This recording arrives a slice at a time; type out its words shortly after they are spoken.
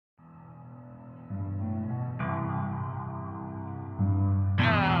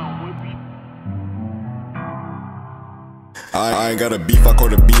I ain't got a beef, I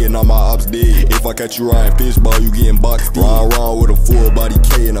caught a B and all my ops dead. If I catch you riding fishbowl, you getting boxed in. Ride around with a full body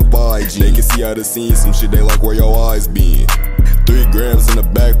K and a 5G. They can see I done seen some shit, they like where your eyes been. 3 grams in the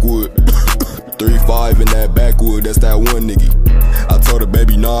backwood. 3-5 in that backwood, that's that one nigga. I told her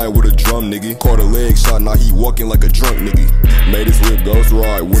baby 9 with a drum nigga. Caught a leg shot, now he walking like a drunk nigga. Made his whip ghost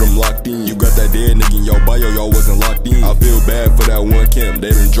ride with him locked in. You got that dead nigga in your bio, y'all wasn't locked in. I feel bad for that one camp,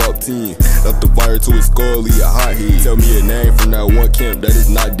 they done dropped 10. Left the fire to his skull, he a hot head. Tell me a name from that one camp that is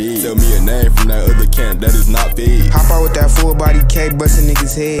not dead. Tell me a name from that other camp that is not fed. Hop out with that full body K, bustin'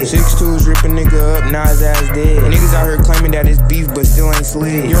 niggas head. 6'2's rippin' nigga up, now his ass dead. Niggas out here claiming that it's beef, but still ain't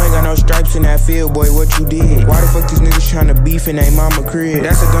slid. You ain't got no stripes in that field, boy, what you did? Why the fuck these niggas tryna beef in they mama crib?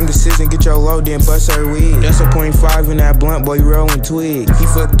 That's a dumb decision, get your load, then bust her wig. That's a .5 in that blunt, boy, you rollin' twig. He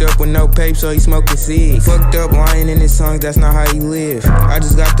fucked up with no pape, so he smoking cig. Fucked up lying in his songs, that's not how he live. I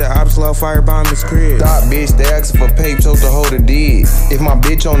just got the ops low firebomb his crib. Stop, bitch, they asking for pape, so to hold a dead. If my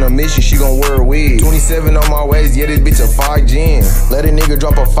bitch on a mission, she gon' wear a wig. 27 on my waist, yeah, this bitch a 5 gen. Let a nigga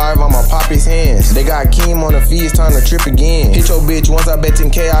drop a 5 on my poppy's hands. They got Keem on the feet, it's time to trip again. Hit your bitch once, I bet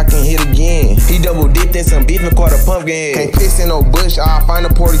 10K I can hit again. He double dipped in some beef and caught a pumpkin head. Can't piss in no bush, I'll find a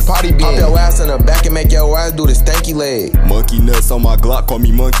potty bin. Pop your ass in the back and make your ass do the stanky leg. Monkey nuts on my Glock, call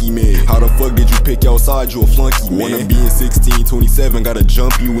me Monkey Man. How the fuck did you pick your side, you a flunky man? Wanna be in 16, 27, gotta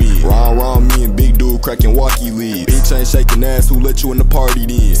jump you in. Round round me and big dude cracking walkie leads. Bitch ain't shaking ass, who let you in the party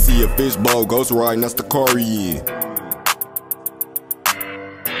then? See a fishbowl, ghost riding, that's the car he in.